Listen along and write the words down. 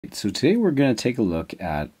So today we're going to take a look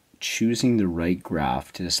at choosing the right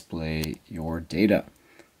graph to display your data,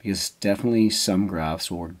 because definitely some graphs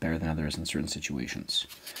will work better than others in certain situations.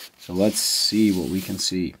 So let's see what we can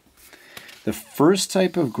see. The first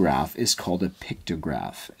type of graph is called a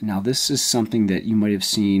pictograph. Now this is something that you might have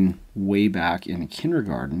seen way back in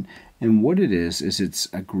kindergarten, and what it is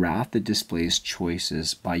it's a graph that displays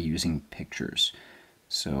choices by using pictures.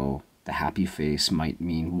 So the happy face might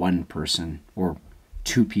mean one person, or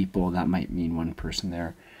two people, that might mean one person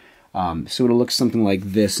there. So it'll look something like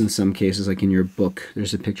this in some cases, like in your book.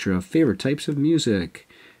 There's a picture of favorite types of music,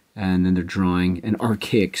 and then they're drawing an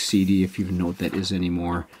archaic CD, if you even know what that is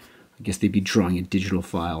anymore. I guess they'd be drawing a digital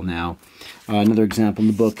file now. Another example in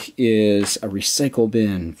the book is a recycle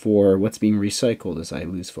bin for what's being recycled, as I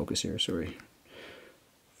lose focus here, sorry.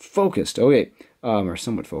 Focused, okay, or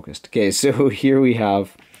somewhat focused. Okay, so here we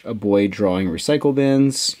have a boy drawing recycle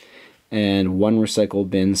bins, and one recycle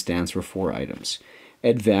bin stands for 4 items.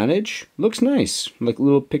 Advantage, looks nice, like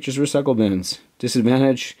little pictures of recycle bins.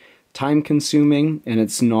 Disadvantage, time consuming, and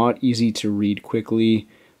it's not easy to read quickly.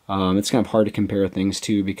 It's kind of hard to compare things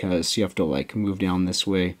too, because you have to like move down this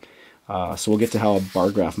way. So we'll get to how a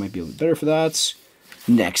bar graph might be a little better for that.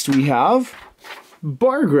 Next we have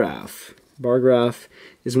bar graph. Bar graph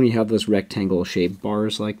is when you have those rectangle shaped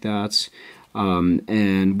bars like that.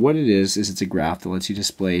 And what it is it's a graph that lets you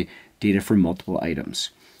display data for multiple items.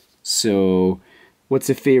 So what's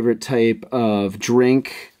a favorite type of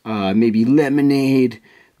drink? Maybe lemonade,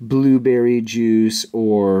 blueberry juice,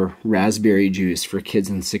 or raspberry juice for kids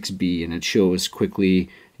in 6B, and it shows quickly.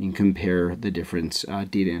 You can compare the different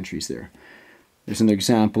data entries there. There's another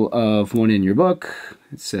example of one in your book.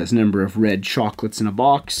 It says number of red chocolates in a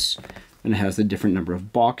box, and it has a different number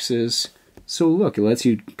of boxes. So look, it lets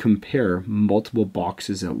you compare multiple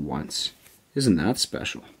boxes at once. Isn't that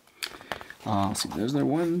special? Let's see, there's there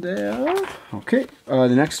one there. Okay,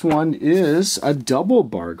 the next one is a double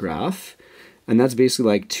bar graph, and that's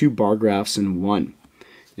basically like 2 bar graphs in one.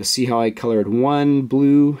 You'll see how I colored one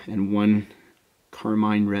blue and one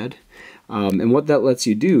carmine red. And what that lets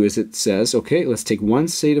you do is it says, okay, let's take one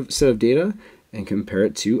set of data and compare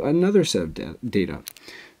it to another set of data.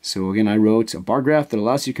 So again, I wrote a bar graph that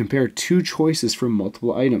allows you to compare 2 choices from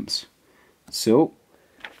multiple items. So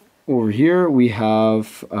over here we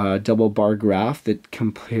have a double bar graph that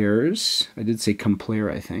compares, I did say compare,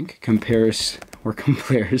 I think, compares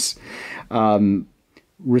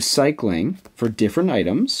recycling for different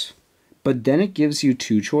items, but then it gives you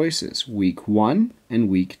 2 choices, week 1 and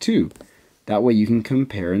week 2. That way you can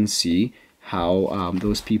compare and see how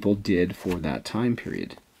those people did for that time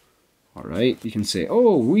period. All right, you can say,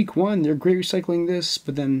 oh, week 1, they're great recycling this,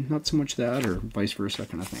 but then not so much that, or vice versa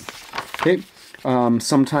kind of thing. Okay,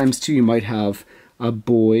 sometimes too you might have a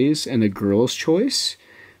boys and a girls choice,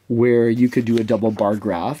 where you could do a double bar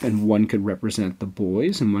graph and one could represent the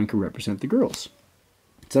boys and one could represent the girls.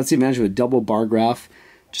 So that's the advantage of a double bar graph,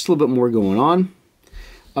 just a little bit more going on.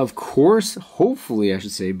 Of course, hopefully I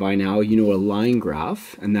should say by now you know a line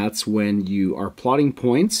graph, and that's when you are plotting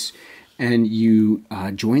points and you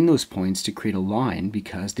join those points to create a line,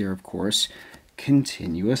 because they're of course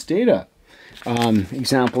continuous data.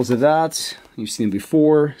 Examples of that, you've seen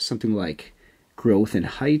before, something like growth and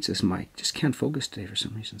height. This mic just can't focus today for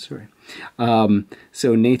some reason, sorry.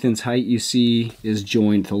 So Nathan's height, you see, is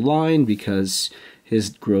joined to line because his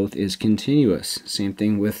growth is continuous. Same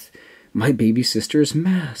thing with my baby sister's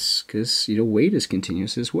mass, because weight is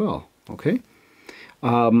continuous as well. Okay.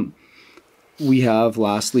 We have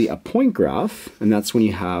lastly a point graph, and that's when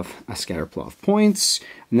you have a scatter plot of points,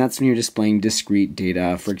 and that's when you're displaying discrete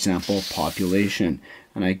data, for example, population.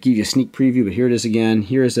 And I give you a sneak preview, but here it is again.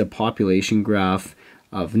 Here is a population graph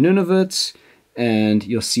of Nunavut, and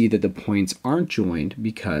you'll see that the points aren't joined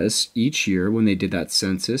because each year when they did that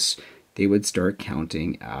census, they would start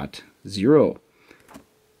counting at 0.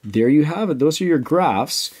 There you have it. Those are your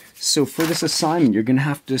graphs. So for this assignment, you're going to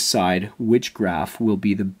have to decide which graph will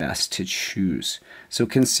be the best to choose. So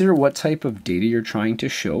consider what type of data you're trying to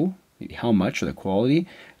show, maybe how much or the quality,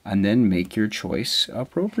 and then make your choice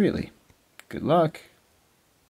appropriately. Good luck.